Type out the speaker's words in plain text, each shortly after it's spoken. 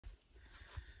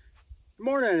Good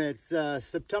morning, it's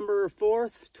September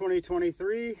 4th,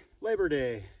 2023, Labor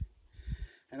Day.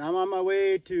 And I'm on my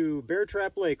way to Bear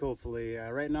Trap Lake, hopefully.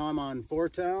 Right now I'm on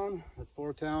Fourtown, that's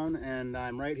Fourtown, and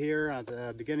I'm right here at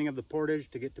the beginning of the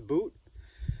portage to get to Boot.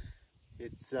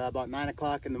 It's about 9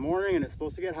 o'clock in the morning and it's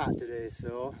supposed to get hot today,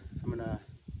 so I'm gonna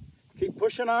keep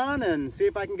pushing on and see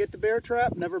if I can get to Bear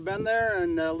Trap. Never been there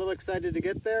and a little excited to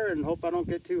get there and hope I don't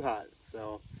get too hot.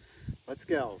 So let's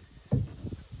go.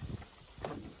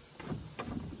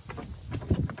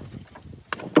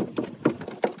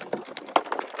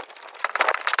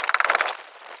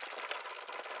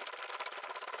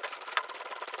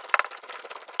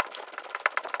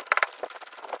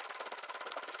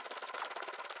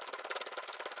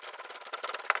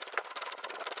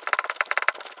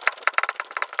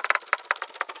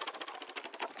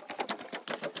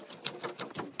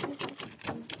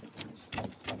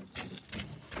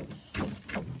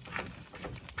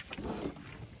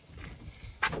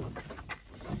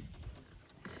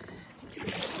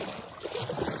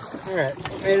 All right,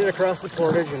 so made it across the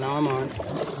portage and now I'm on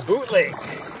Boot Lake.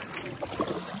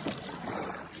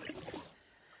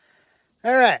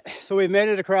 All right, so we've made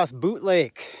it across Boot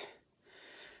Lake.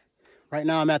 Right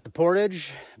now I'm at the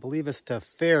portage. I believe it's to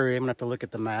ferry. I'm gonna have to look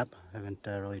at the map. I haven't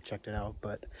really checked it out,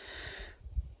 but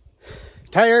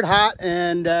tired, hot,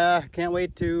 and can't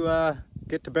wait to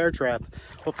get to Bear Trap.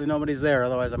 Hopefully nobody's there,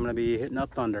 otherwise I'm gonna be hitting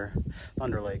up Thunder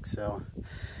Lake. So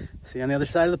see you on the other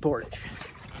side of the portage.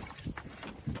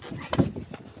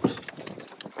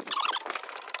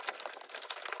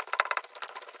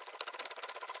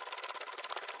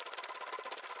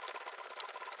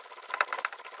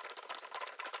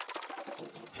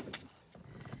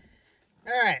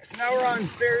 All right, so now we're on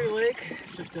Ferry Lake.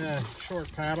 It's just a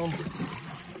short paddle.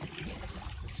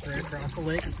 Just straight across the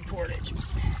lake to the portage.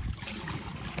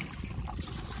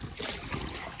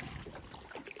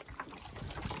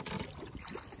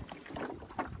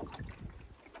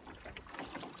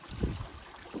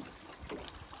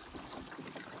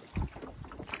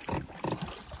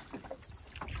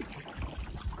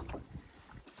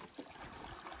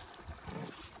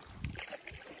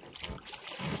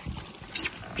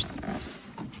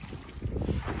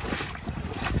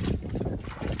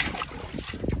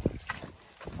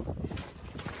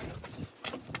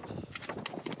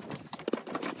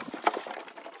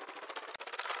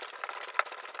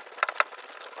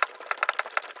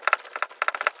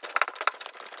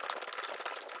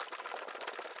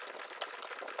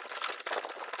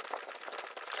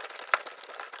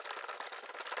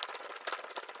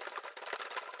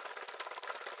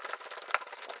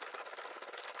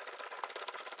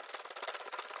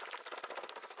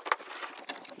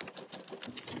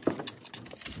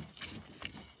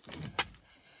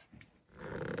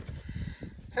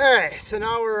 All right, so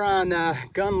now we're on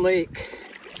Gun Lake.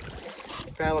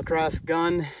 Paddle across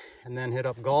Gun and then hit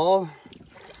up Gull.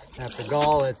 After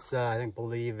Gull, it's I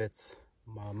believe it's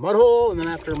Mudhole, and then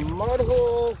after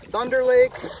Mudhole, Thunder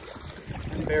Lake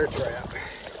and Bear Trap.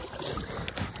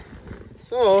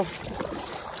 So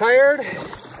tired.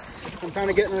 I'm kind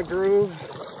of getting in a groove.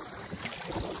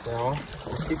 So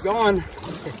let's keep going.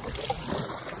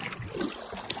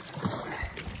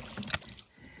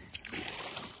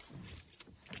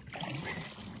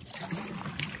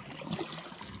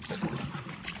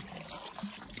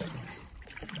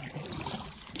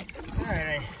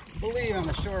 I believe on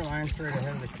the shoreline straight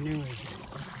ahead of the canoes.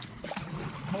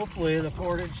 Hopefully the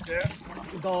portage to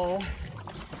Gull.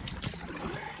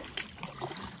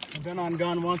 I've been on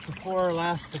Gun once before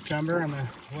last September on the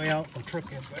way out from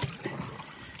Crooked, but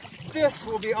this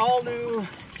will be all new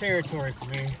territory for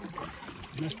me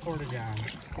in this portage on.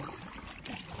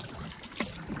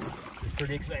 It's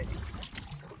pretty exciting.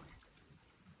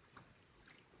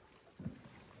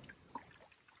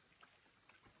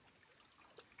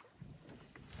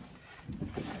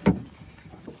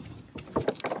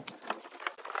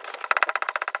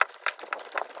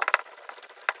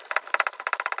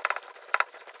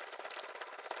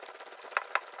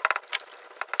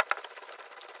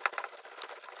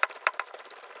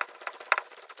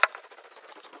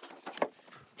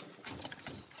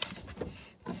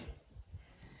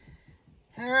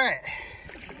 All right,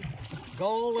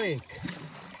 Gull Lake.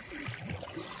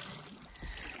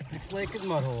 This lake is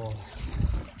Mudhole.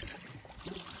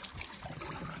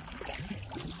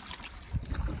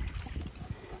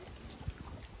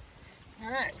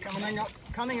 All right,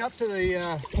 coming up to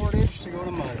the portage to go to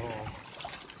Mudhole.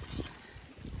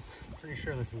 Pretty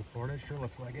sure this is the portage. Sure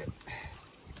looks like it.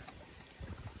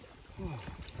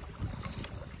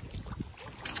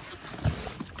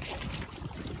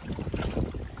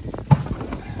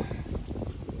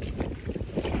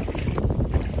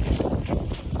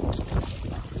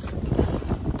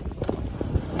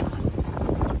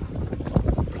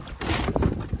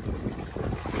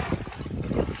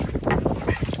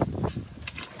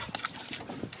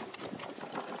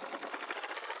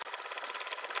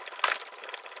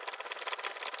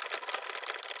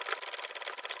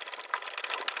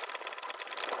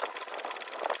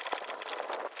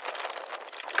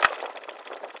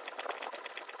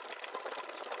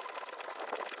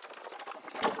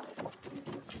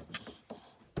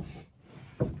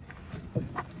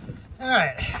 All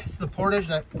right, it's the portage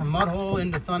that from Mudhole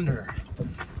into Thunder.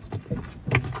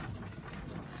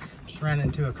 Just ran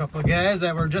into a couple of guys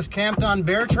that were just camped on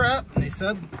Bear Trap, and they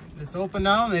said it's open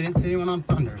now and they didn't see anyone on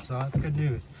Thunder, so that's good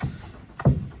news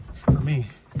for me.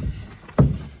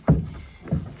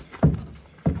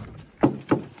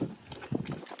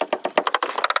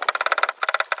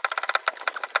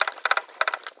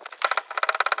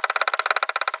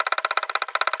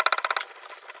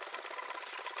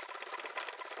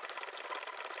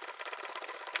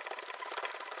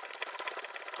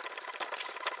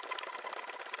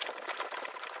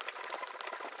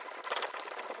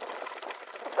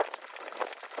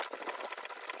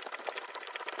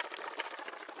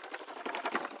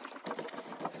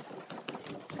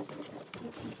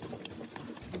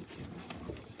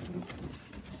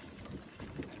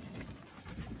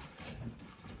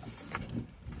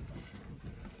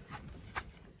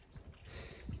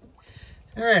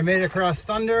 All right, made it across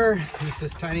Thunder. This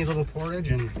is tiny little portage,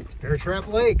 and it's Bear Trap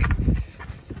Lake.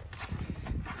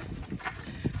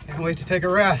 Can't wait to take a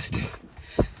rest.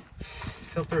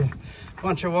 Filter a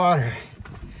bunch of water.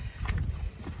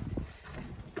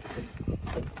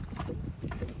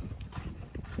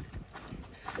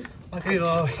 Luckily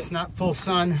though, it's not full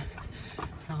sun.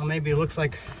 Maybe it looks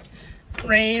like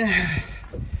rain.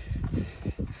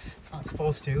 It's not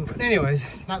supposed to, but anyways,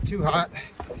 it's not too hot.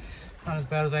 Not as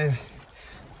bad as I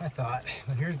thought.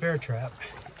 But here's Bear Trap.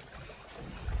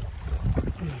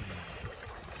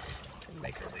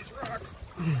 Make all these rocks.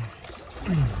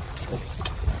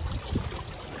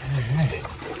 Alright.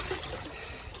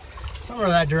 Somewhere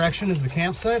that direction is the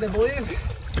campsite, I believe.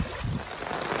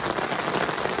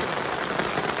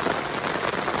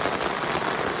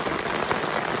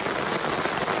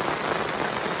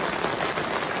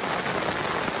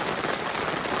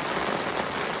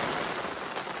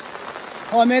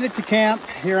 Well, I made it to camp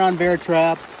here on Bear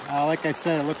Trap. Like I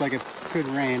said, it looked like it could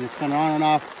rain. It's been on and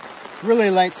off really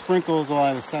light sprinkles while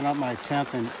I was setting up my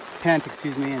tent, and trying to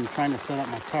set up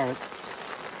my tarp.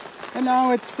 And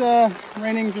now it's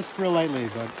raining just real lightly,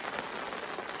 but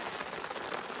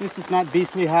at least it's not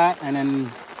beastly hot and in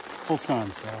full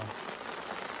sun, so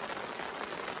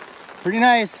pretty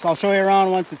nice. I'll show you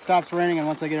around once it stops raining and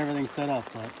once I get everything set up.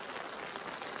 But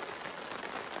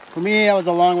for me, that was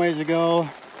a long ways to go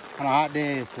on a hot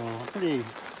day, so I'm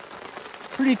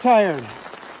pretty tired.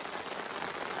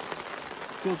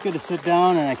 Feels good to sit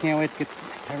down, and I can't wait to get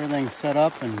everything set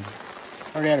up. And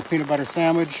already had a peanut butter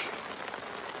sandwich.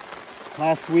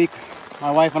 Last week,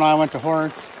 my wife and I went to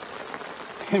Horace,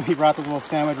 and we brought this little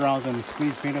sandwich around and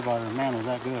squeezed peanut butter. Man, was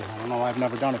that good. I don't know why I've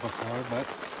never done it before, but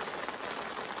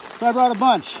so I brought a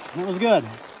bunch, and it was good.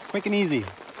 Quick and easy.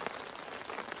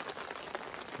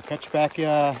 I'll catch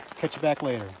you back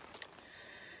later.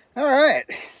 All right,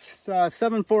 it's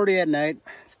 7:40 at night.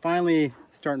 It's finally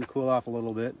starting to cool off a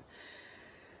little bit.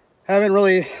 Haven't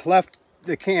really left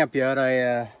the camp yet.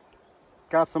 I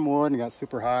got some wood and got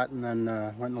super hot, and then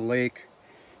went in the lake,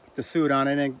 put the suit on.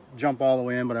 I didn't jump all the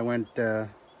way in, but I went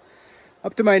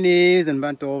up to my knees and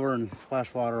bent over and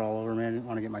splashed water all over me. I didn't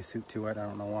want to get my suit too wet. I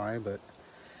don't know why, but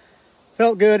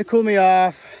felt good. It cooled me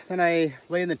off. Then I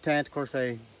lay in the tent. Of course,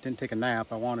 I didn't take a nap.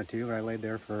 I wanted to, but I laid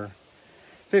there for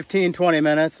 15-20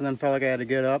 minutes and then felt like I had to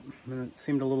get up, and it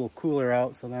seemed a little cooler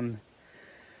out. So then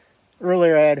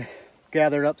earlier I had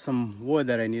gathered up some wood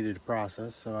that I needed to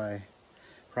process, so I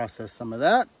processed some of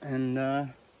that, and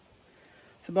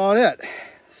that's about it.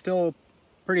 Still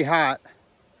pretty hot.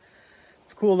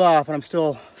 It's cooled off, and I'm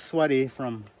still sweaty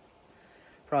from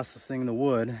processing the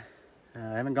wood. I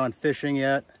haven't gone fishing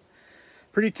yet.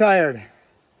 Pretty tired.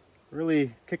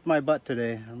 Really kicked my butt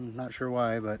today. I'm not sure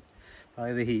why, but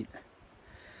probably the heat.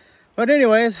 But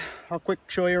anyways, I'll quick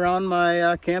show you around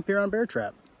my camp here on Bear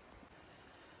Trap.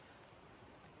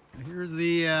 So here's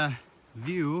the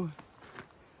view.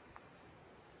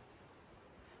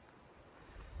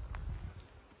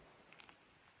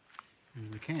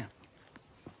 Here's the camp.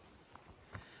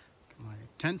 Got my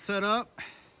tent set up.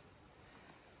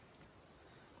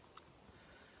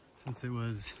 Since it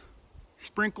was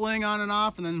sprinkling on and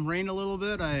off and then rained a little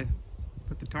bit, I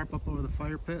put the tarp up over the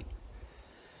fire pit.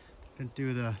 Didn't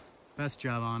do the best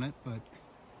job on it, but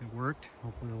it worked.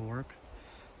 Hopefully it'll work.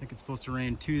 I think it's supposed to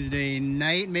rain Tuesday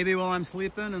night, maybe while I'm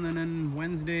sleeping, and then in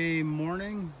Wednesday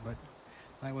morning, but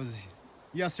that was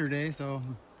yesterday, so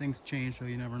things change, so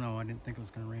you never know. I didn't think it was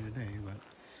going to rain today, but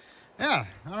yeah,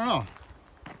 I don't know.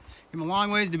 Came a long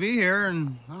ways to be here,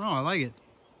 and I don't know, I like it.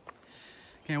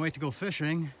 Can't wait to go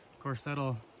fishing. Of course,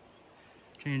 that'll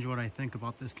change what I think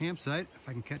about this campsite. If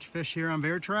I can catch fish here on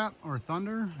Bear Trap or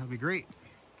Thunder, that'll be great.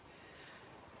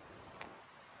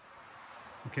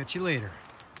 I'll catch you later.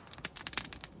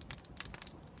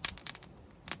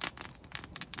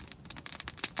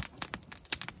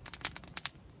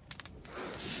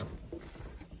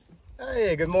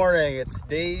 Hey, good morning. It's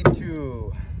day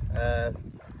 2. Had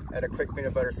a quick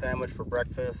peanut butter sandwich for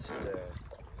breakfast.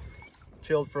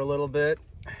 Chilled for a little bit.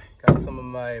 Got some of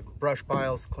my brush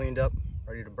piles cleaned up,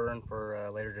 ready to burn for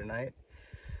later tonight.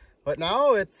 But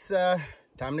now it's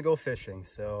time to go fishing.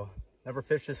 So, never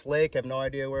fished this lake. Have no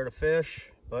idea where to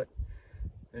fish, but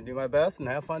I'm gonna do my best and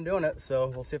have fun doing it. So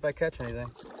we'll see if I catch anything.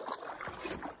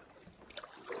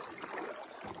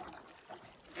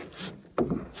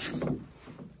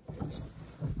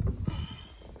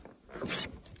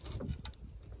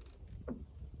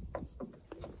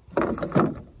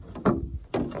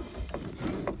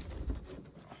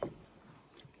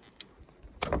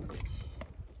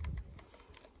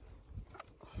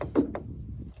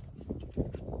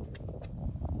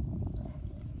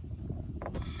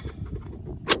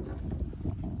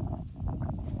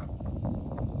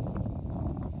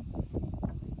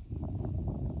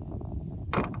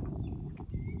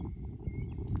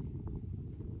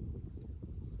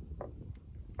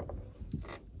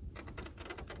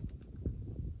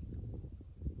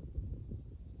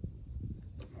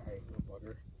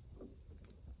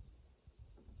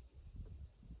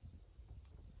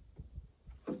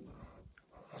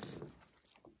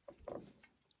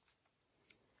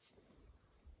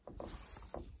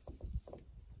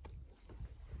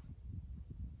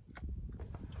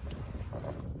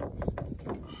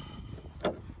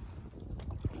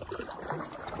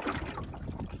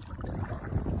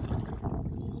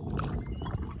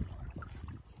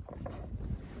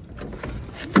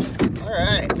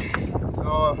 Alright,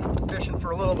 so fishing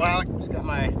for a little while. Just got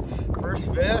my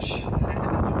first fish,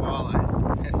 and it's a walleye.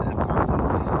 That's awesome.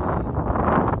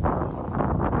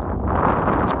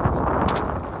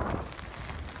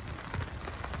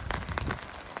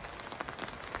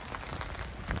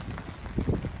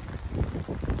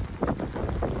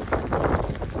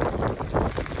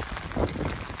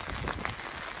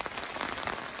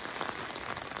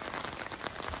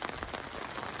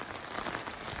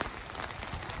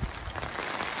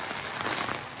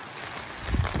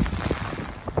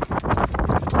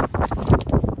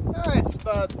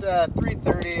 About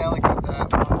 3:30, I only got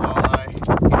that one walleye.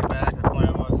 Came back, our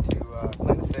plan was to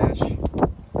clean the fish, get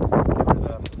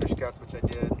rid of the fish guts, which I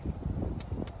did.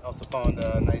 Also found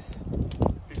a nice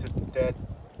piece of dead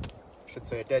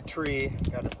tree.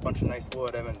 Got a bunch of nice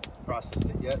wood. I haven't processed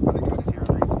it yet, but I got it here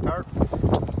underneath the tarp.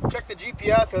 Checked the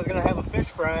GPS, I was going to have a fish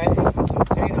fry and some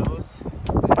potatoes. And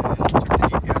checked the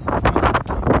GPS on the weather,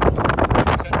 so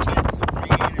it's a chance of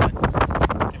rain at,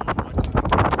 I can't remember what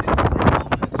time. It's April,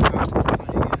 and it's hot, it's sunny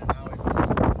again, and now it's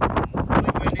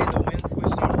really windy. The wind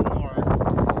switched out of the north,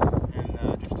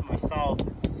 and just to my south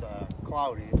it's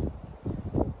cloudy.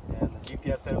 And the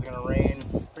GPS said it was going to rain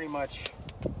pretty much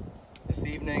this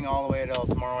evening all the way till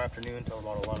tomorrow afternoon until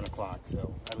about 11 o'clock.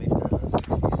 So at least a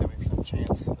 60-70%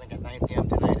 chance. I think at 9 p.m.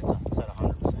 tonight it's at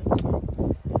 100%. So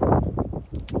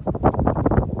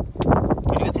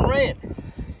gonna get some rain.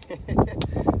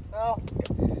 Well,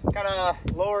 kind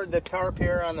of lowered the tarp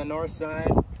here on the north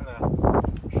side. Trying to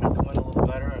shut the wind a little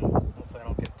better and hopefully I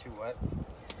don't get too wet.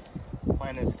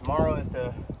 Plan is tomorrow is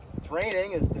to, it's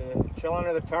raining, is to chill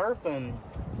under the tarp and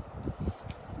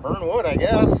burn wood, I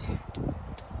guess.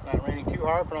 Not raining too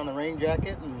hard, put on the rain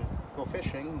jacket and go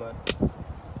fishing, but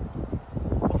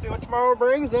we'll see what tomorrow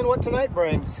brings and what tonight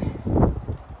brings.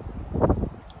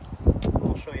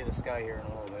 I'll show you the sky here in a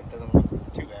little bit. It doesn't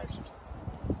look too bad, it just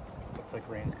looks like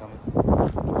rain's coming.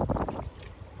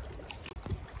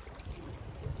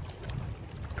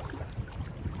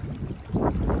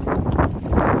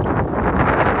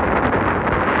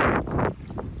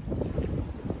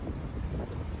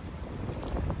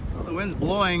 Well, the wind's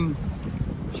blowing.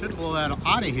 Should blow that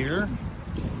out of here.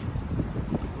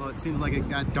 Well, it seems like it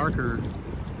got darker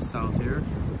to the south here.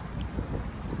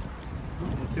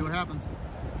 We'll see what happens.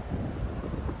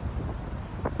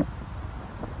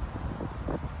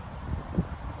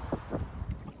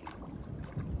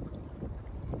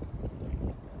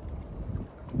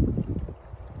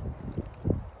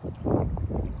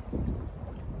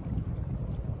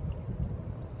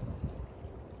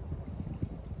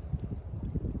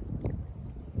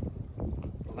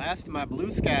 Last of my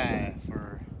blue sky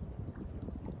for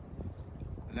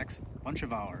the next bunch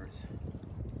of hours.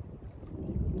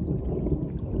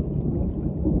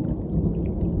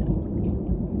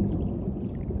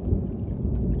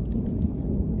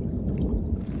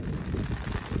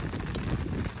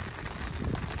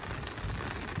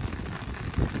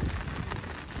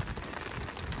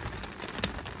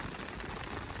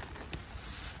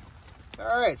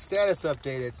 All right, status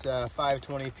update. It's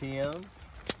 5:20 p.m.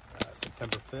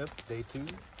 September 5th, day 2.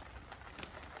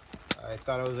 I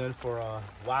thought I was in for a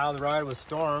wild ride with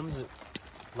storms. It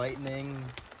lightning,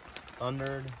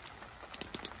 thundered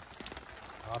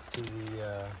off to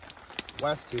the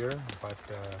west here, but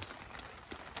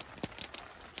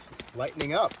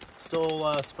lightening up.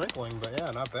 Still sprinkling, but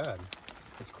yeah, not bad.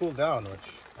 It's cooled down, which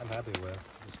I'm happy with.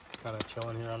 Just kind of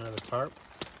chilling here under the tarp,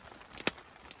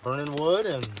 burning wood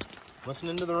and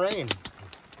listening to the rain,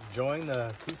 enjoying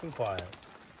the peace and quiet.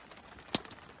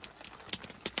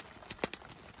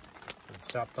 It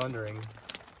stopped thundering,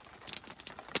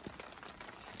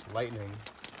 lightning.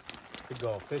 Could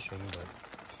go out fishing,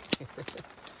 but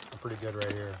I'm pretty good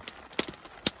right here.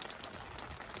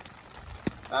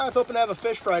 I was hoping to have a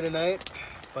fish fry tonight,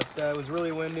 but it was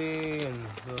really windy, and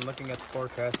looking at the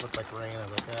forecast, it looked like rain. I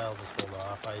was like, yeah, I'll just hold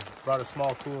off. I brought a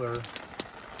small cooler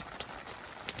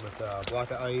with a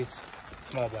block of ice,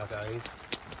 small block of ice,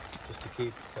 just to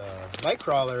keep night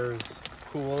crawlers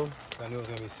cool. I knew it was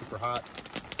going to be super hot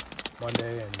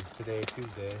Monday and today,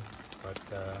 Tuesday. But,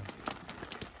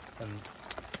 and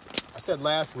I said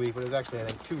last week, but it was actually, I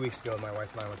think, 2 weeks ago, my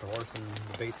wife and I went to Horse, and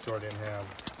the bait store didn't have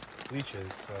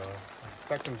leeches, so I was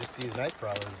expecting just to use night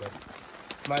crawlers, but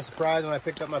to my surprise, when I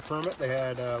picked up my permit, they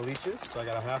had leeches, so I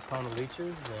got a ½ pound of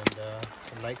leeches and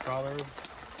some night crawlers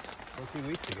a few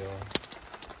weeks ago.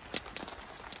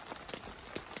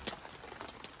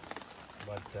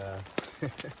 But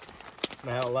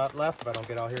I have a lot left if I don't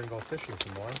get out here and go fishing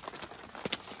some more.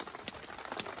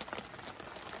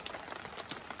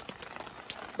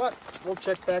 But we'll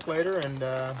check back later and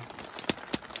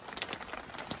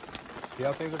see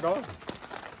how things are going.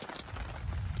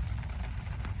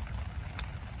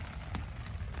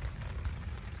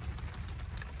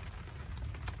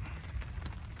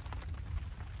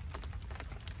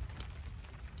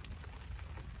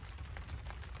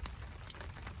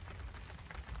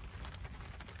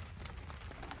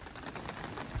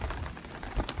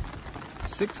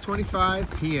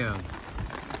 .25 p.m.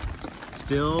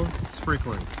 Still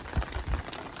sprinkling.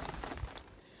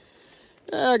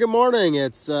 Good morning.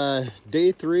 It's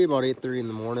day 3, about 8:30 in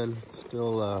the morning. It's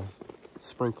still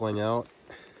sprinkling out.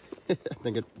 I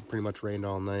think it pretty much rained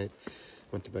all night.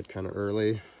 Went to bed kind of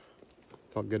early.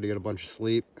 Felt good to get a bunch of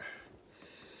sleep.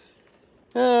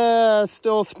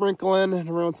 Still sprinkling, and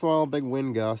every once in a while, big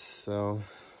wind gusts. So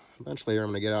eventually, I'm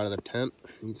gonna get out of the tent,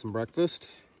 eat some breakfast.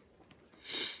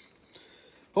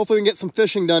 Hopefully, we can get some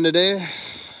fishing done today.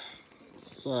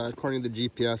 It's, according to the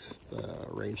GPS, the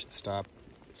rain should stop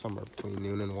somewhere between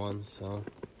noon and 1, so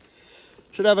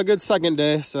should have a good second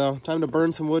day. So time to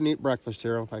burn some wood and eat breakfast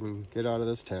here if I can get out of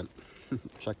this tent.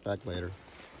 Check back later.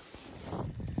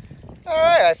 All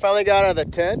right, I finally got out of the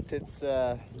tent. It's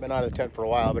been out of the tent for a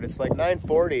while, but it's like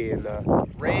 9:40 and the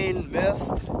rain,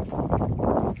 mist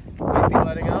might be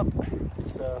letting up.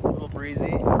 It's a little breezy,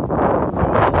 which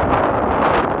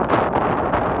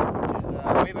is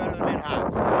way better than being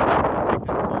hot. So I'll take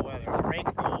this cool weather. The rain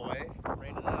could go away.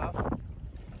 Rain enough.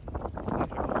 Not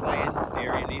gonna complain. The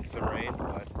area needs some rain,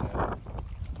 but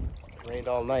it rained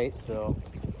all night, so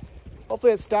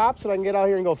hopefully it stops and I can get out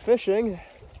here and go fishing.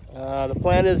 The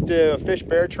plan is to fish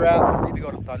bear trap, maybe go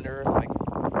to Thunder if I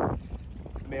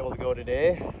can be able to go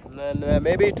today. And then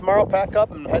maybe tomorrow pack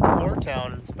up and head to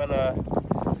Fourtown and spend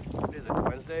what is it,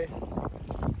 Wednesday?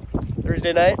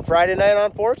 Thursday night, Friday night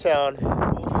on Fourtown.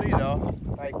 We'll see though.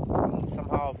 If I can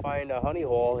somehow find a honey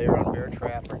hole here on Bear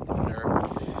Trap or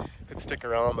Thunder, could stick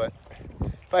around. But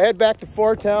if I head back to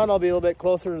Fourtown, I'll be a little bit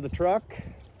closer to the truck.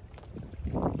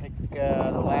 I think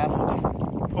the last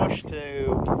push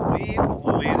to leave a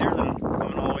little easier than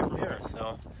coming all the way from here.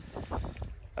 So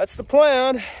that's the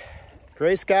plan.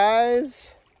 Gray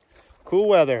skies, cool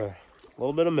weather, a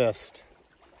little bit of mist.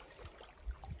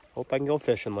 Hope I can go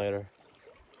fishing later.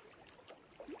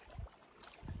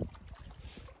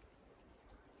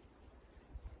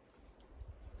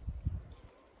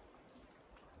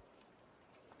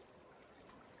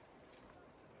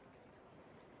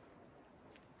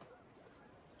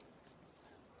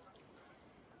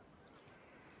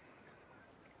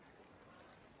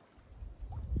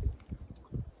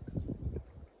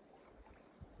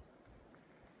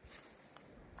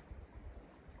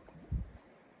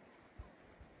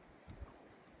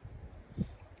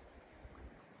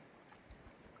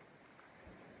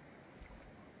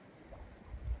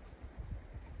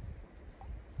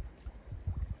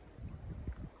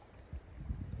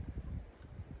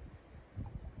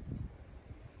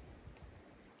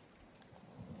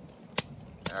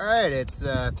 All right, it's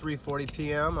 3:40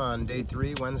 p.m. on day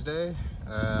 3, Wednesday.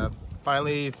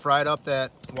 Finally fried up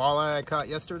that walleye I caught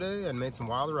yesterday and made some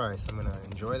wilder rice. I'm gonna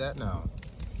enjoy that now.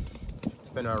 It's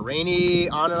been a rainy,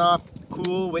 on and off,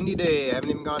 cool, windy day. I haven't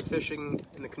even gone fishing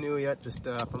in the canoe yet, just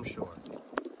from shore.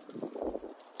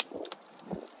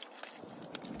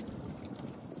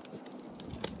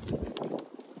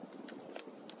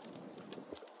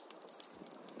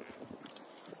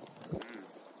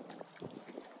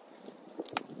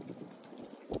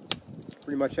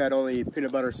 pretty much had only peanut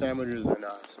butter sandwiches and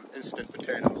some instant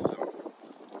potatoes, so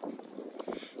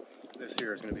this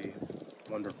here is going to be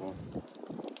wonderful.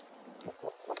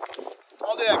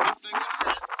 All day I've been thinking, alright,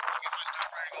 get my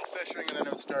stuff ready to go fishing, and then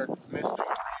it'll start misting.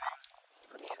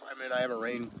 I mean, I have a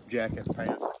rain jacket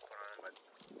pants, but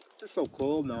it's just so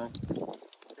cold now.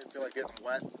 I feel like getting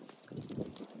wet.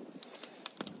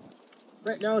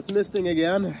 Right now it's misting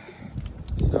again,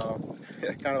 so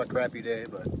kind of a crappy day,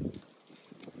 but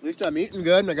at least I'm eating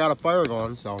good and I got a fire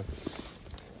going, so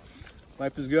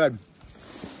life is good.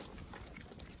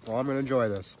 Well, I'm going to enjoy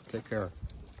this. Take care.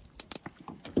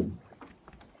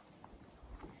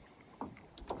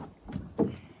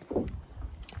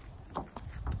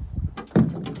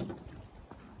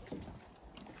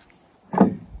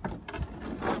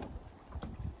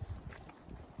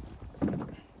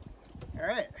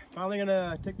 Alright, finally going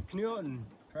to take the canoe out and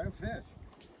try to fish.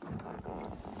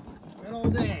 Spent all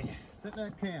day sitting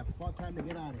at camp. It's about time to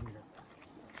get out of here.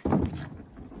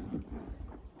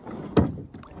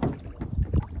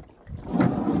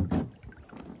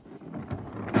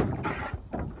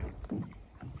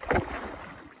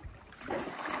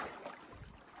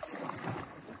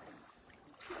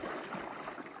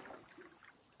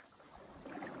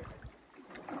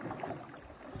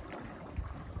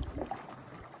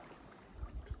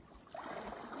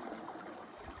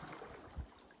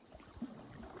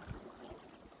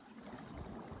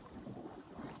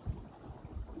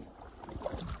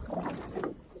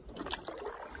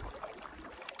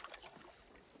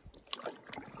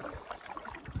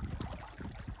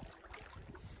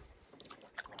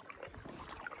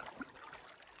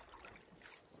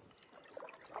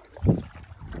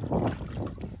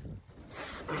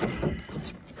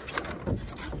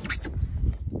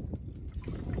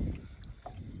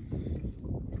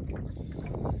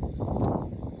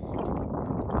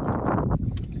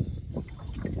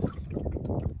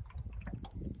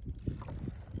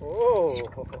 Oh,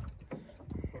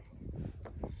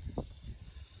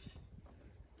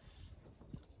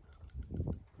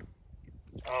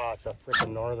 oh, it's a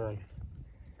freaking northern.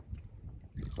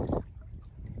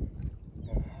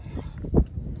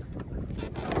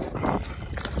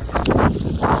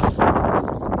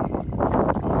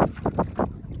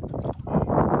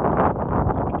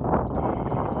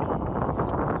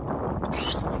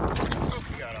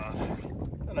 Got off.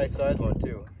 A nice size one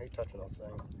too. I hate touching those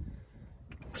things.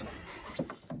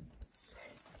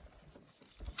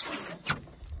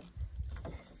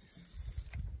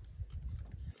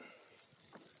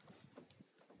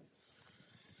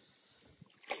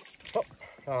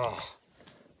 Oh,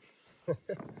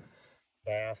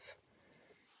 bass.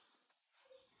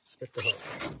 Spit the hook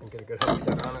and get a good hook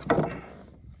set on it.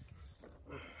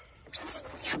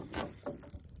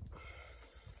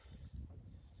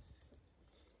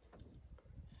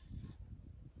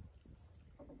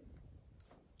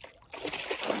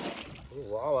 Ooh,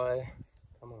 walleye.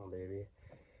 Come on, baby.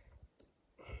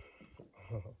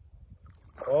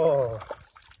 Oh,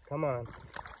 come on.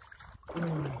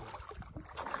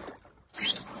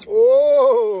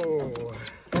 Oh!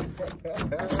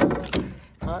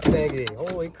 Hot daggy.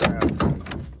 Holy crap.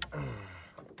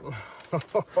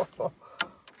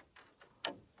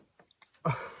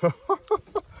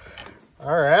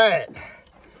 Alright.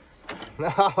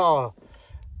 Now,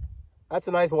 that's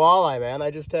a nice walleye, man.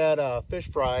 I just had a fish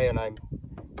fry and I'm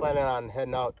planning on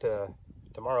heading out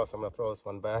tomorrow, so I'm going to throw this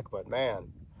one back. But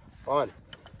man, fun.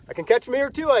 I can catch them here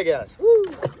too, I guess. Woo!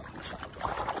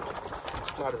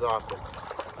 It's not as often.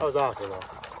 That was awesome though.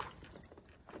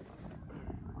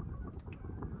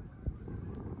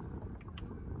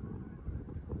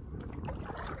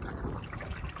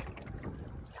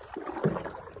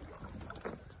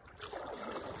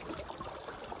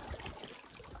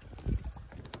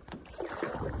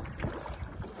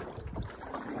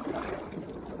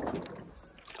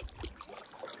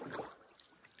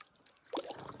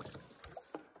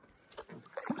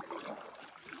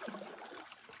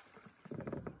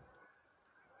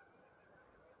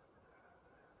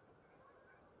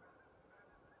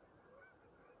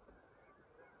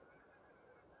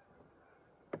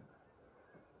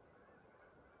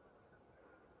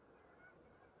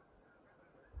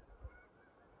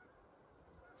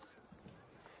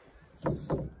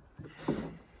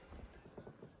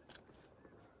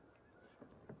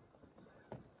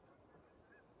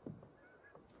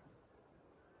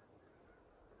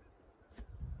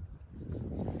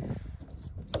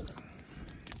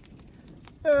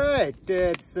 All right,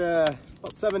 it's about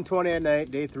 7:20 at night.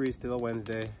 Day 3, still a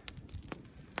Wednesday.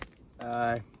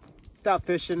 Stopped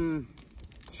fishing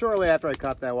shortly after I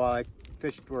caught that walleye. I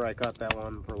fished where I caught that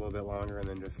one for a little bit longer, and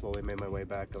then just slowly made my way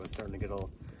back. I was starting to get a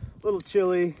little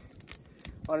chilly.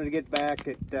 Wanted to get back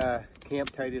at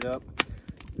camp, tidied up.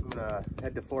 I'm gonna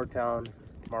head to Fourtown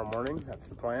tomorrow morning. That's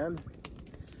the plan.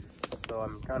 So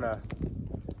I'm kind of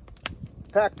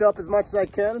packed up as much as I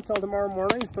can until tomorrow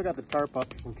morning. Still got the tarp up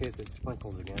just in case it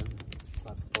sprinkles again.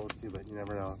 Not supposed to, but you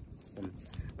never know. It's been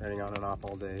raining on and off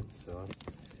all day. So,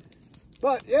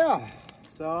 but yeah,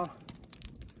 so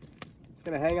just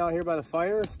gonna hang out here by the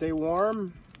fire, stay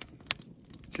warm,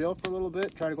 chill for a little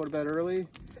bit, try to go to bed early,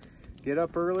 get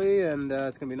up early, and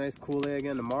it's gonna be a nice cool day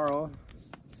again tomorrow.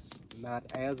 Not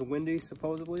as windy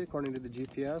supposedly according to the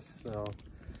GPS, so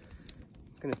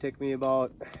it's gonna take me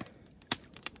about,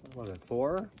 what was it,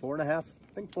 four and a half,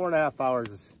 I think 4.5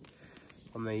 hours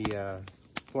from the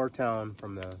Fourtown,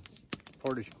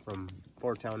 from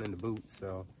Fourtown into Boot.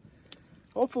 So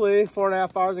hopefully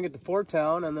 4.5 hours and get to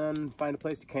Fourtown and then find a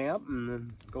place to camp and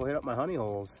then go hit up my honey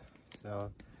holes.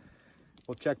 So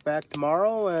we'll check back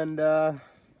tomorrow, and I'm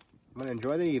gonna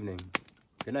enjoy the evening.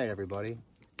 Good night, everybody.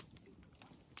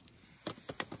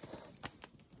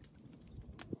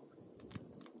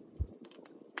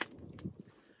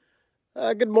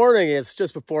 Good morning. It's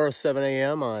just before 7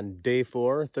 a.m. on day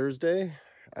 4, Thursday.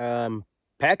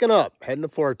 Packing up, heading to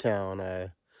Fourtown.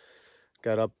 I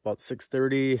got up about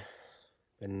 6:30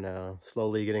 and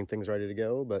slowly getting things ready to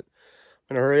go, but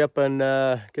I'm gonna hurry up and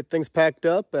get things packed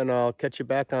up, and I'll catch you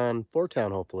back on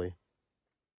Fourtown hopefully.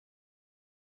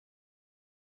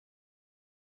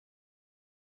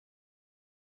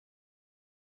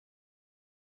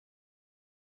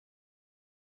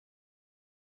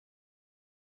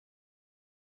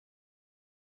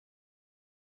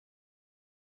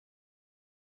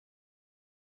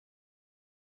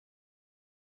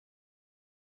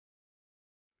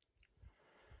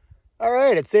 All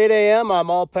right, it's 8 a.m. I'm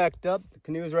all packed up. The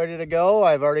canoe's ready to go.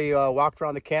 I've already walked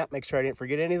around the camp, make sure I didn't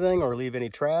forget anything or leave any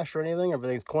trash or anything.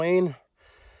 Everything's clean.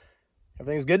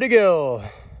 Everything's good to go.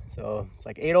 So it's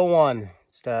like 8:01.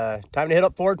 It's time to hit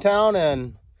up Fourtown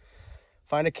and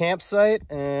find a campsite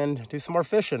and do some more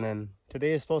fishing. And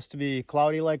today is supposed to be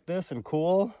cloudy like this and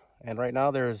cool. And right now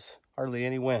there's hardly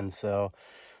any wind. So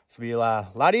this will be a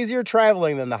lot easier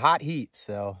traveling than the hot heat.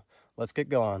 So let's get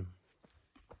going.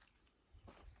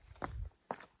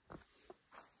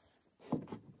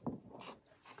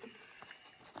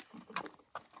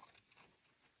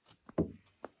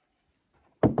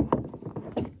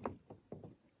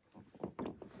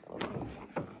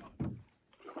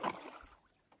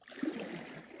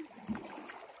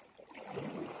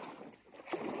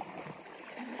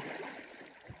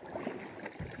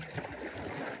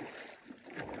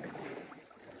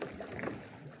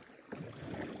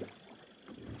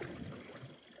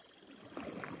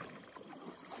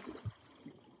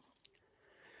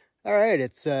 All right,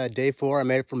 it's day 4. I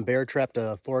made it from Bear Trap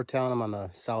to Fourtown. I'm on the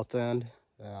south end.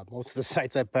 Most of the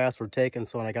sites I passed were taken,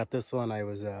 so when I got this one, I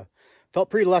was felt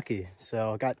pretty lucky.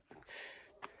 So I got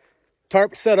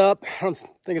tarp set up. I don't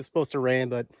think it's supposed to rain,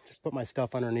 but just put my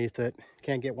stuff underneath it.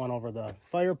 Can't get one over the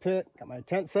fire pit. Got my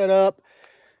tent set up.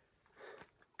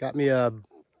 Got me a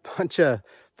bunch of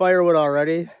firewood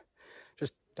already.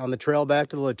 Just on the trail back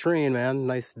to the latrine, man.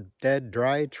 Nice dead,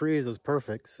 dry trees. It was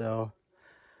perfect, so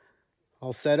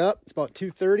all set up. It's about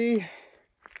 2:30.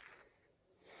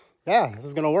 Yeah, this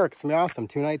is gonna work. It's gonna be awesome.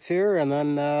 2 nights here and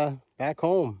then back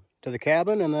home to the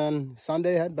cabin, and then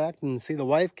Sunday head back and see the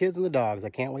wife, kids, and the dogs. I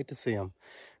can't wait to see them.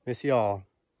 Miss y'all.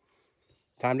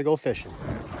 Time to go fishing.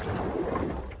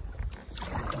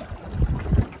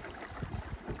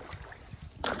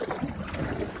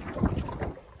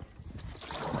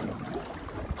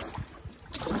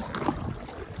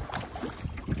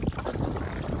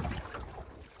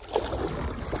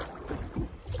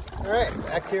 All right,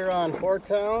 back here on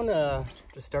Fourtown,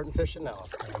 just starting fishing now.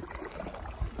 So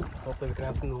hopefully we can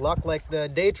have some luck like the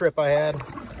day trip I had,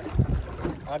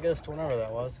 August, whenever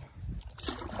that was.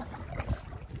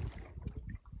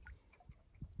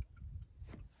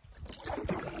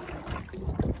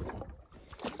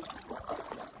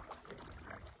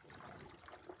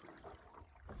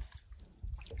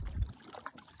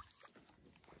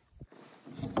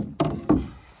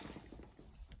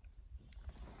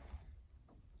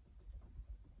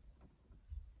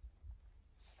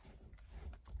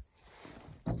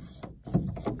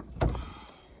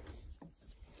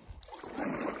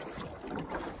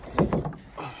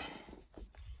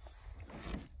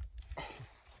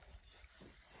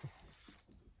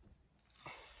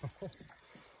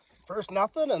 First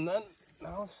nothing, and then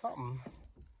now something.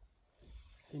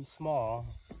 Seems small.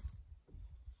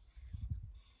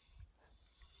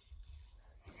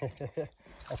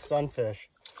 A sunfish.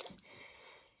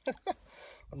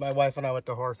 When my wife and I went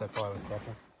to horse, that's all I was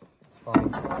catching. It's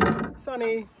fun.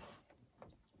 Sunny.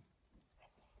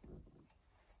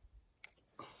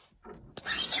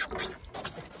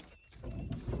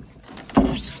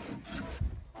 Bass.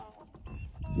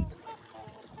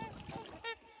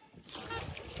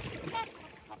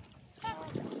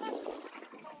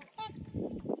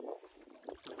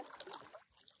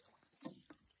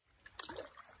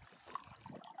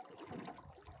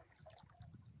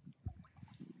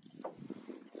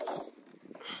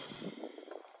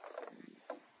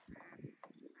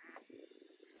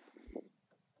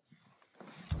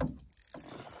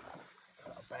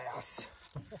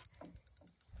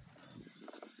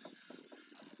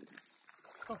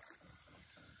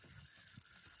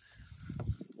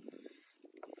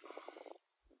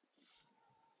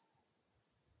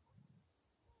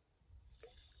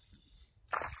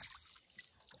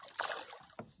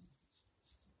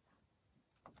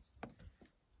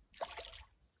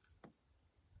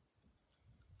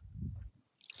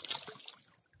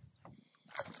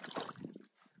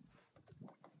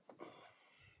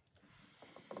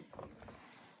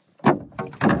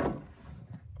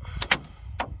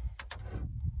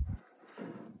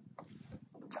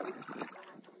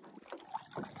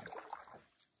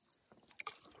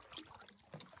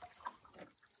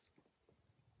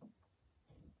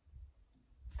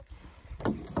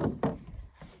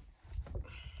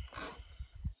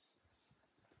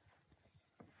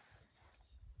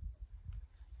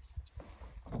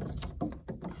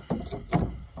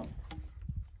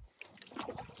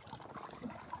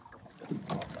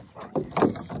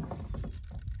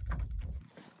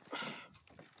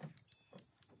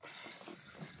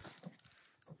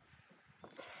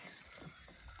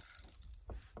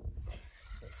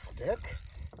 Stick.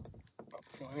 Don't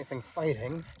feel anything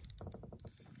fighting.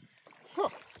 Huh.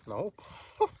 Nope.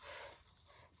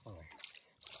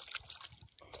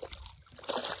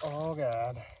 Oh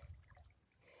God.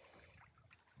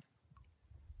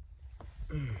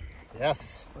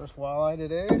 Yes, first walleye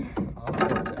today on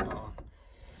Fourtown.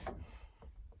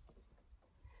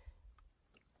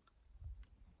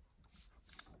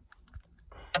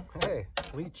 Hey,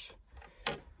 leech.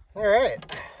 All right.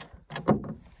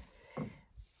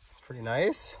 It's pretty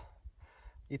nice.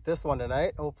 Eat this one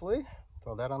tonight, hopefully.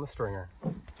 Throw that on the stringer.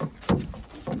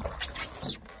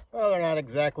 Well, they're not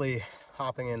exactly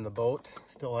hopping in the boat.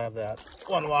 Still have that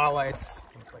one walleye. It's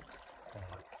like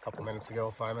a couple minutes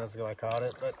ago, 5 minutes ago I caught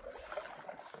it, but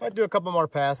I'd do a couple more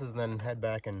passes and then head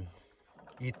back and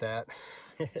eat that.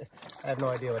 I have no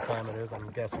idea what time it is. I'm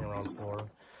guessing around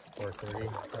 4:30.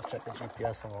 I'll check the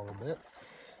GPS in a little bit.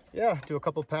 Yeah, do a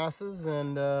couple passes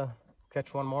and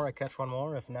catch one more. I catch one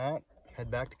more. If not, head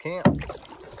back to camp.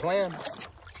 That's the plan.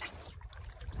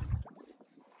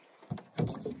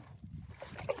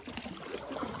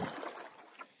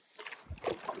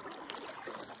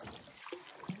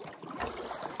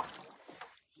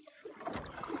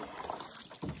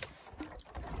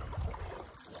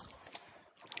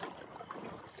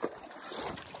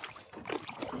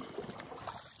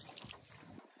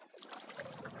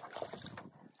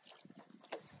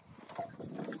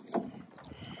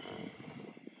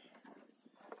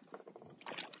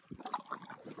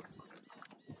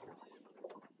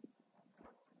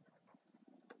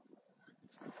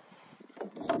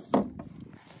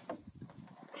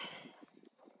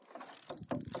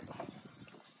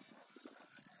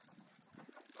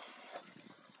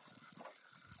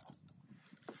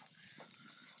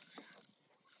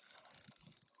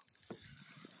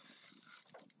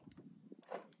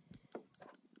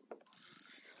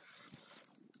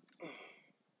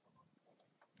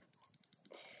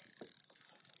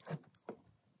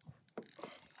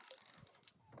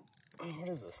 What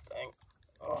is this thing?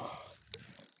 Oh.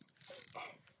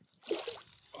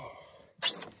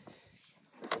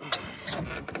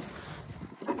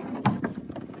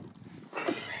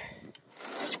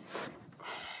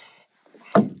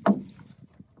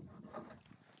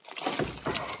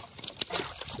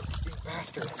 You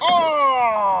bastard.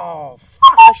 Oh!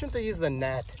 Fuck, I shouldn't have used the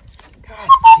net. God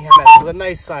damn it. It was a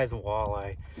nice size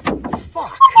walleye.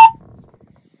 Fuck.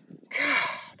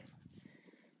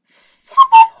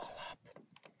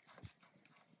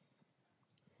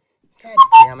 God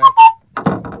damn it.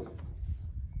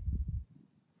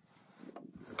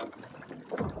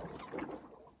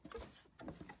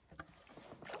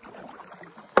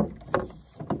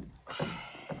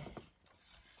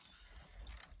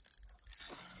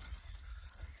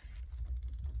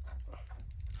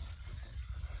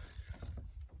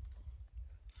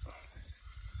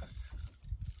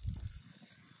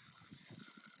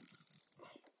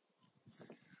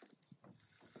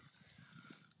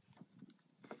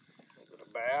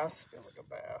 Bass? Feels like a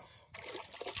bass.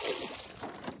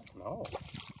 No.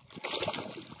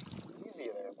 Easy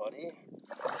there, buddy.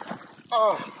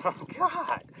 Oh,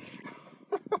 God.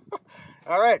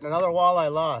 All right, another walleye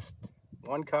lost.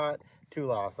 One caught, two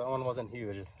lost. That one wasn't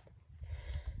huge.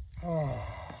 Now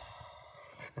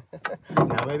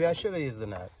maybe I should have used the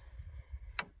net.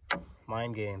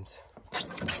 Mind games.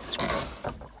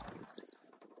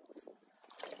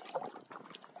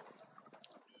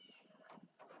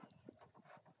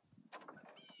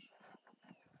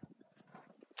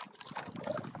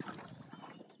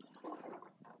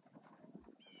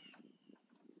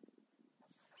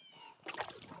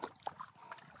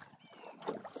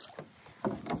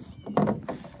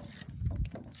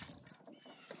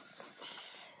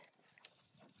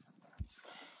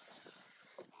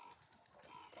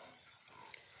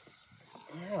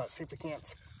 Yeah, let's see if we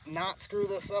can't not screw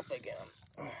this up again.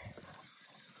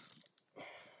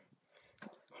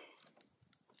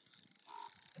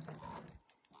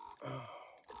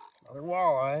 Another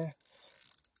walleye.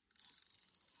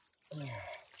 Alright,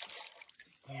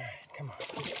 come on.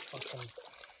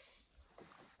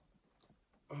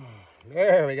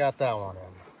 There, we got that one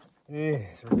in.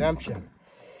 It's redemption.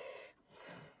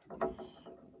 I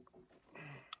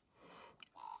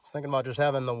was thinking about just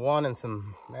having the one and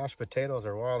some mashed potatoes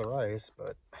or wild rice,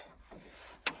 but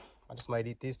I just might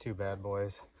eat these two bad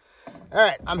boys.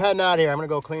 Alright, I'm heading out here. I'm going to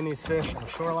go clean these fish on the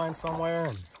shoreline somewhere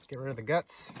and get rid of the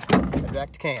guts. Head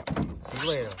back to camp. See you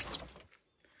later.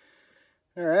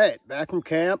 Alright, back from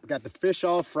camp. Got the fish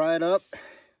all fried up.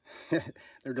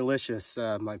 They're delicious.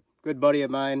 My good buddy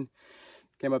of mine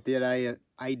came up with the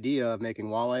idea of making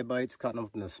walleye bites, cutting them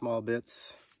up into small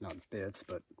bits. Not bits,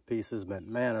 but pieces. But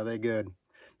man, are they good.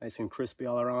 Nice and crispy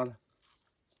all around.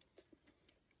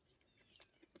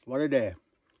 What a day.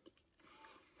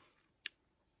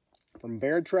 From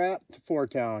Bear Trap to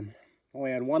Fourtown. Only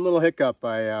had one little hiccup.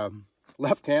 I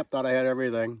left camp, thought I had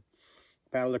everything.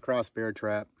 Paddled across Bear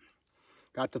Trap.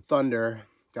 Got to Thunder.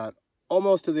 Got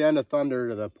almost to the end of Thunder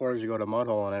to the port as you go to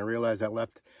Mudhole, and I realized I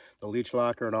left the leech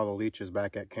locker and all the leeches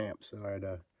back at camp. So I had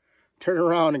to turn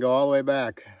around and go all the way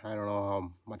back. I don't know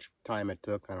how much time it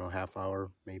took. I don't know, half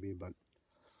hour maybe, but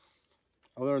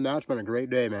other than that, it's been a great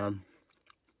day, man.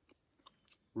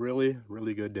 Really,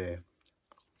 really good day.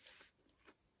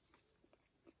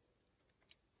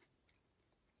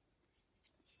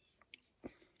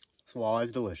 This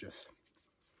walleye's delicious.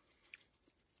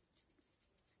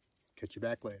 Catch you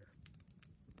back later.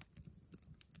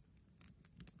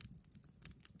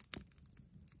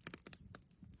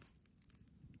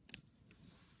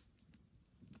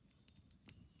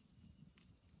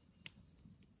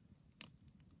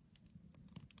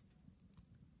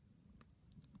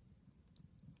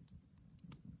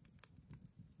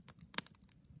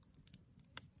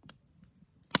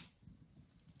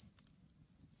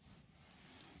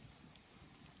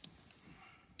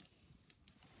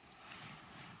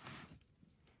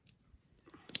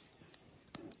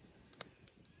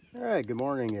 All right, good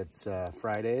morning. It's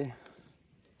Friday,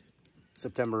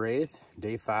 September 8th,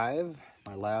 day 5.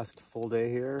 My last full day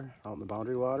here out in the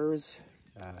Boundary Waters.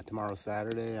 Tomorrow's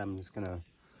Saturday. I'm just gonna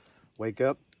wake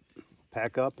up,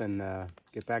 pack up, and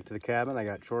get back to the cabin. I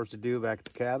got chores to do back at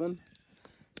the cabin.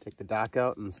 Take the dock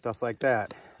out and stuff like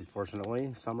that.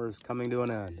 Unfortunately, summer's coming to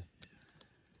an end.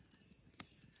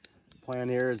 Plan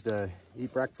here is to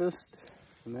eat breakfast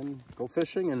and then go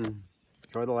fishing and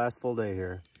enjoy the last full day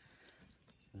here.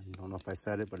 I don't know if I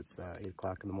said it, but it's 8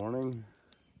 o'clock in the morning.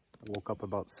 I woke up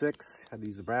about 6, had to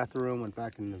use the bathroom, went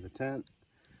back into the tent,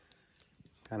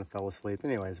 kind of fell asleep.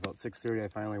 Anyways, about 6:30 I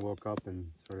finally woke up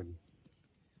and started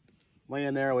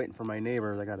laying there waiting for my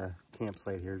neighbors. I got a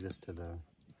campsite here just to the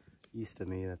east of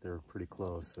me that they're pretty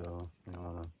close, so I don't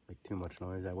want to make too much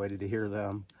noise. I waited to hear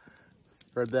them,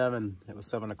 heard them, and it was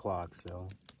 7 o'clock, so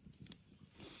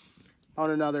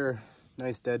found another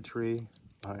nice dead tree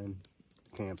behind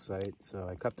campsite, so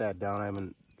I cut that down. I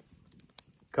haven't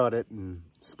cut it and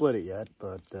split it yet,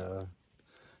 but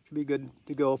should be good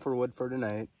to go for wood for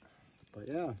tonight. But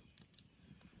yeah,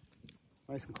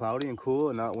 nice and cloudy and cool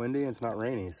and not windy, and it's not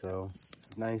rainy, so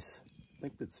this is nice. I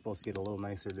think it's supposed to get a little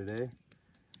nicer today.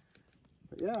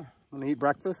 But yeah, I'm gonna eat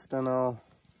breakfast and I'll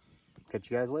catch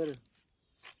you guys later.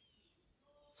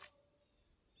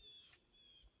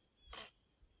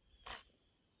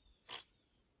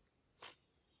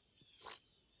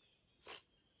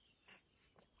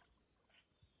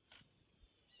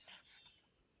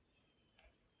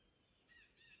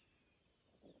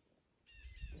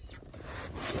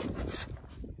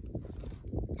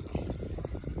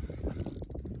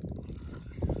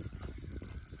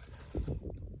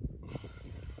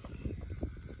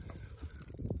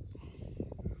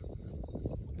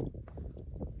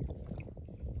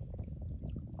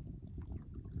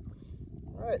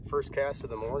 All right, first cast of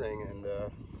the morning, and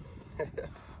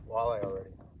walleye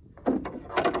already.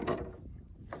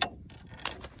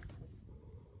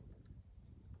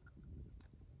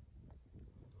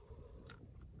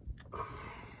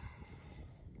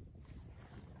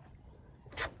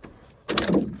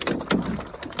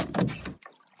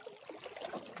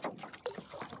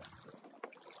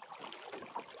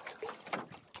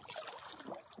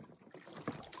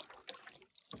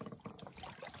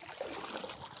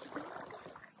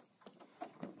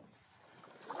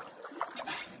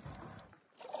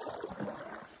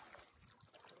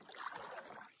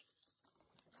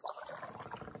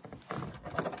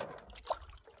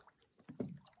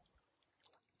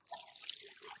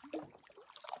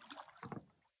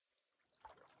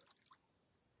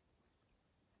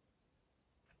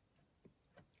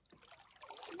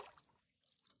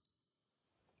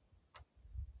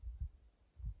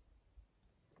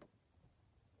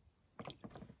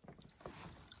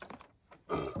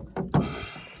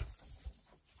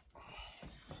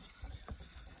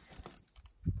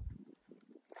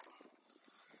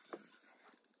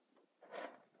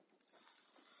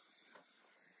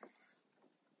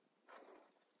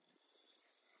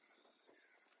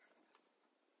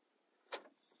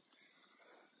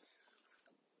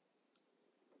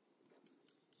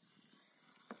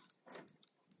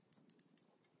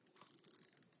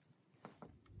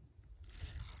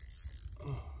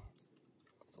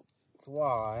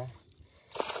 walleye.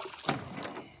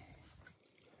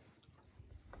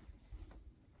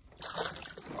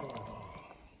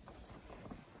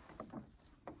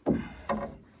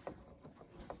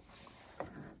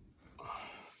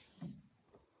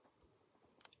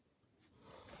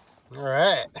 All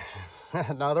right,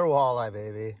 another walleye,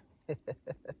 baby.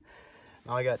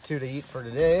 Now I got 2 to eat for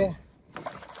today,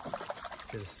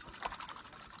 which is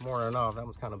more than enough. That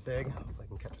one's kind of big. If I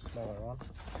can catch a smaller one.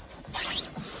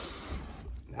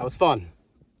 That was fun.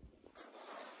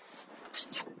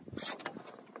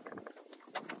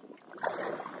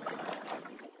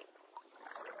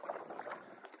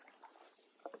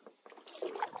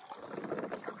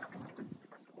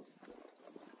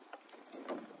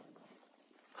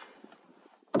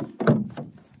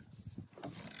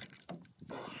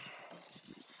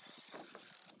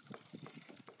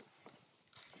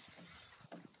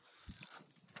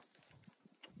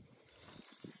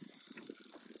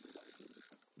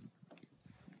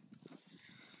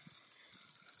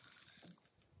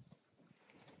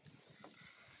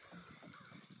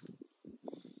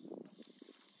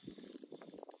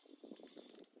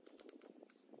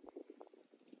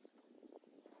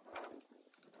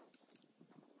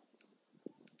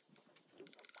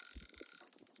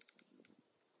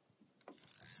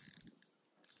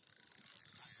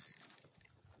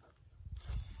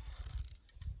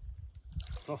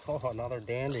 Oh, another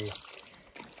dandy.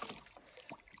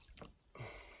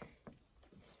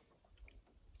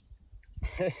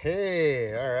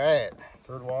 Hey, all right.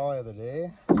 3rd walleye of the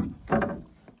day.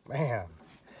 Man.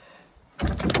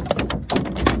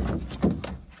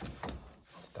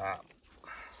 Stop.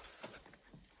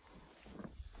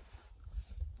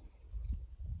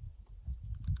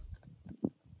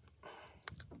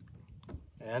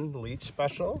 And leech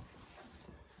special.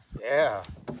 Yeah.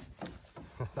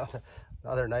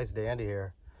 Another nice dandy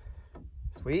here.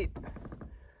 Sweet.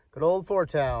 Good old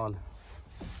Fourtown.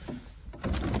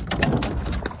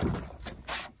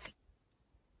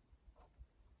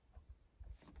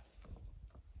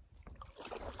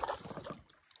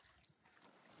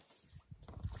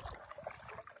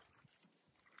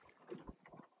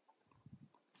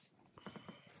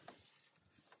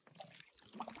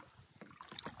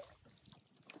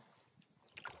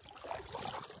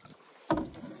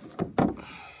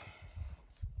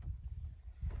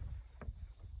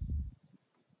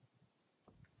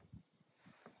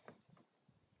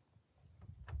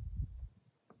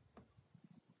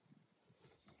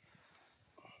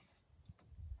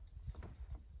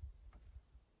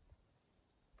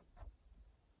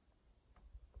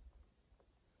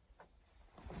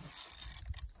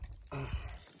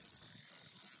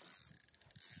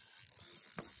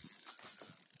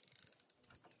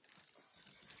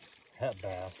 That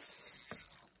bass.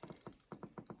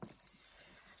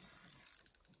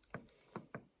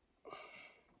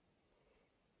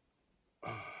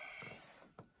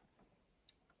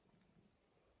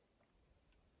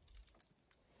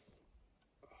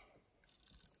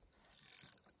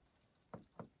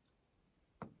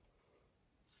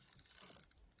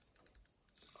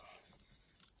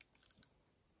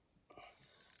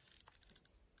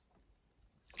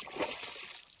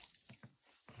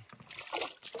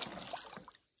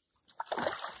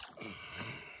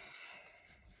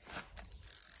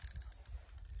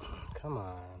 Come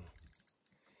on.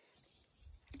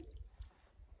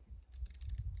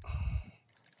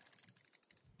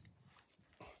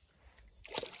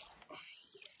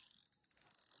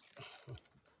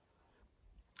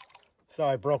 So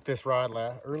I broke this rod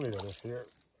earlier this year.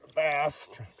 Bass,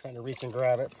 trying to reach and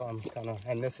grab it. So I'm kind of,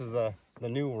 and this is the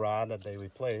new rod that they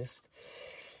replaced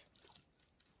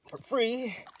for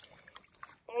free.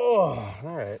 Oh,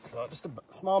 all right. So just a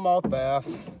smallmouth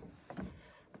bass.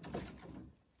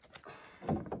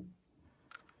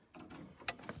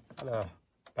 Not a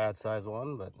bad size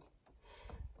one, but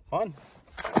fun.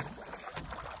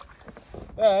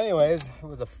 Anyways, it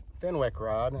was a Fenwick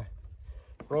rod.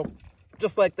 Broke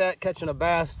just like that, catching a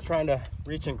bass, trying to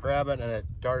reach and grab it, and it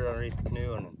darted underneath the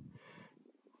canoe, and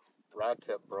the rod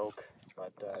tip broke.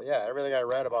 But yeah, everything I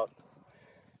read about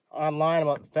online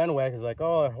about Fenwick is like,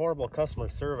 oh, horrible customer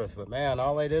service. But man,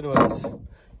 all I did was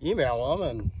email them,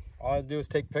 and all I do is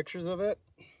take pictures of it.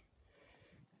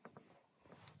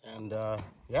 And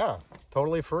yeah,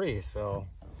 totally free. So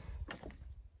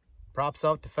props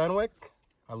out to Fenwick.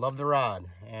 I love the rod,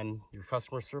 and your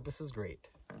customer service is great.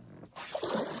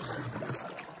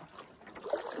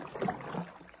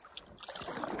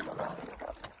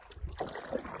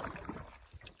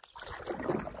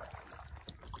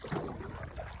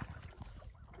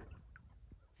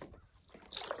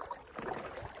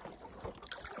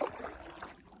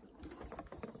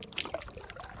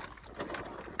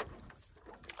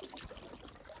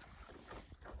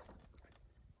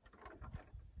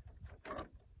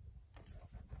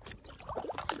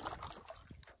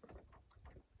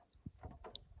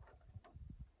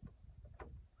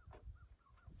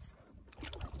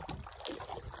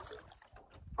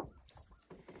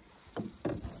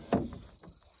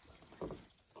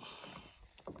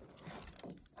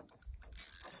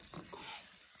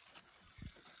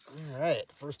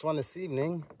 first one this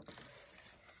evening.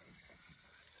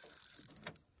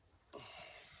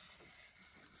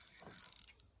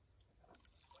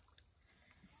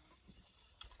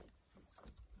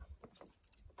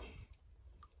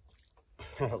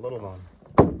 A little one.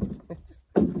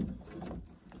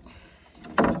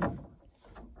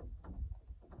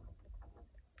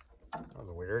 That was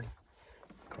weird.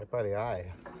 Right by the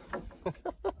eye.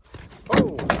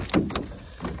 Oh!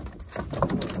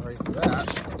 Right for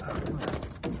that.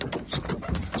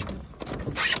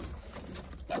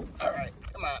 All right,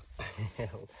 come on.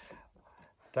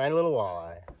 Tiny little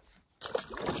walleye.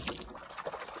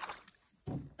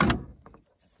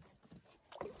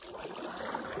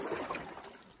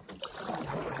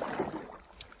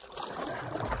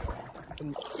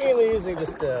 I'm mainly using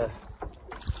just a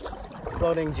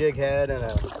floating jig head and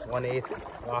a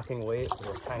 1/8 walking weight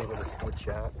for a tiny little split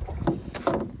shot.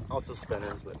 Also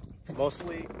spinners, but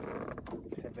mostly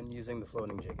I've been using the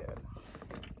floating jig head.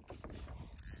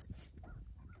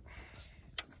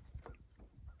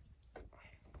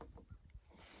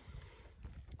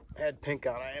 I had pink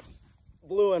on. I have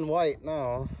blue and white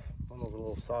now. One of those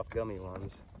little soft gummy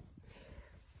ones.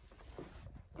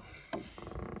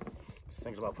 Was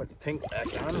thinking about putting pink back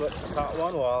on, but caught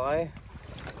one walleye.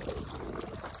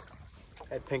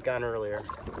 I had pink on earlier.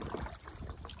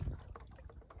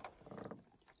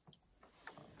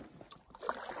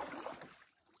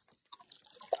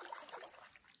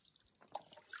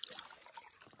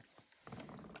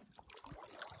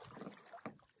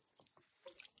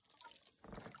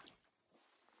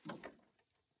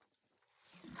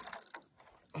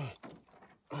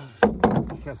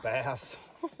 A bass.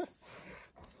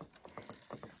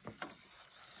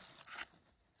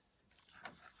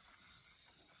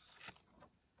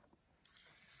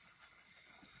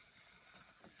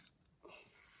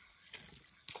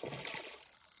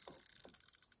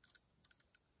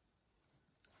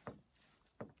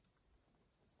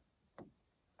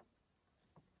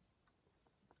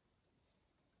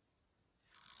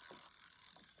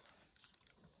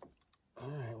 All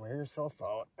right, wear yourself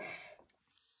out.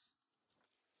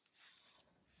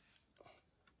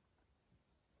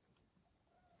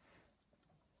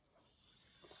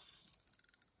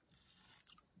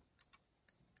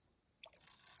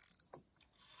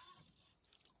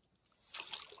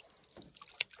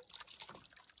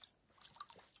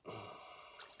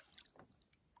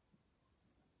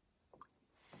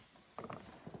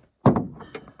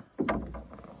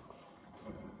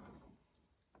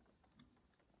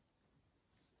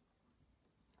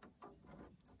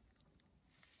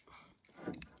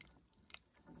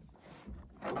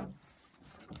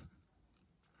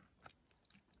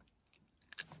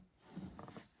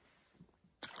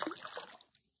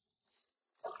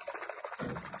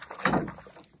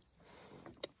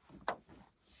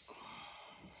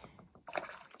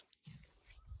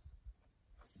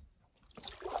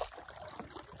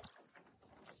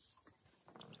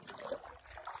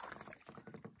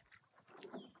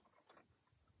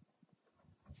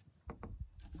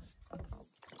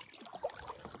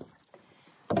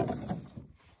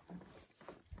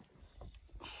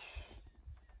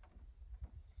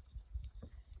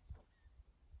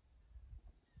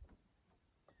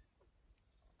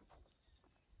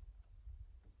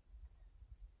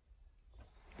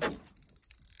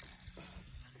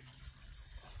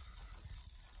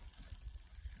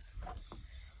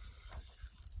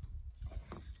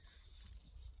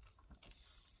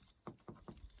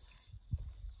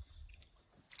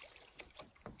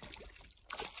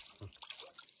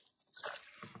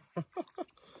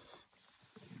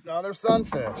 Another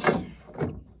sunfish.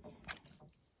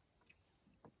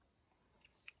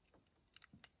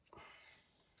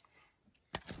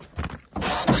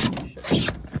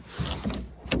 Shit.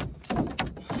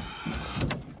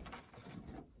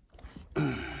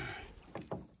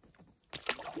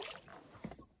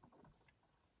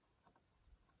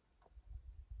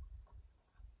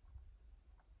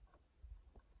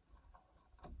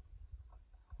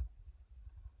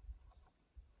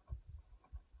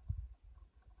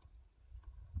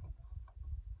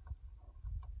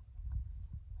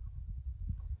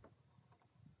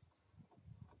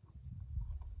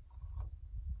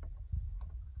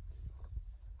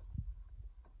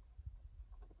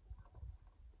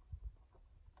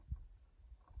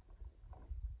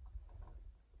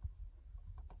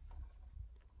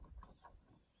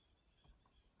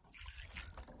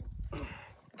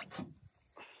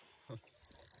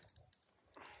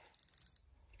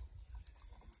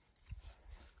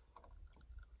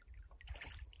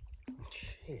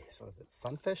 Jeez, what is it?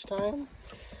 Sunfish time?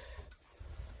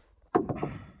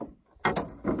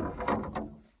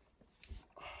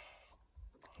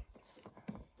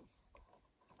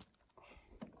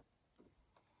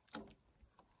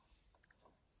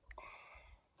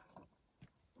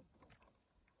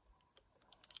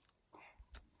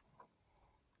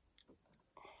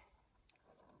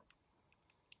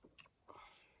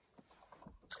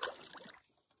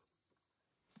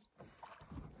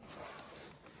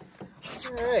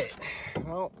 All right,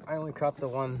 well, I only caught the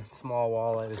one small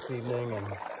walleye this evening, and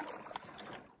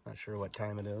not sure what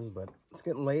time it is, but it's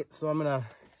getting late, so I'm gonna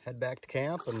head back to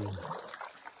camp, and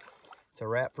it's a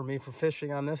wrap for me for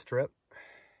fishing on this trip.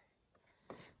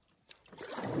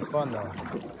 It was fun though,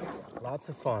 lots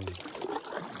of fun.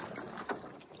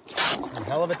 A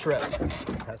hell of a trip,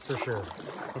 that's for sure.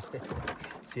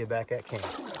 See you back at camp.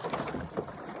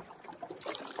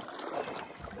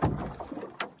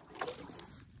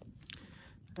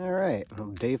 All right, well,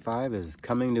 day 5 is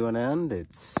coming to an end.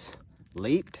 It's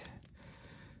late.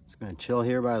 Just gonna chill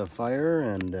here by the fire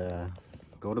and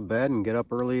go to bed and get up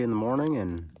early in the morning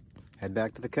and head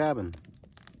back to the cabin.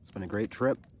 It's been a great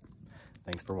trip.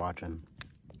 Thanks for watching.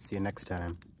 See you next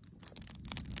time.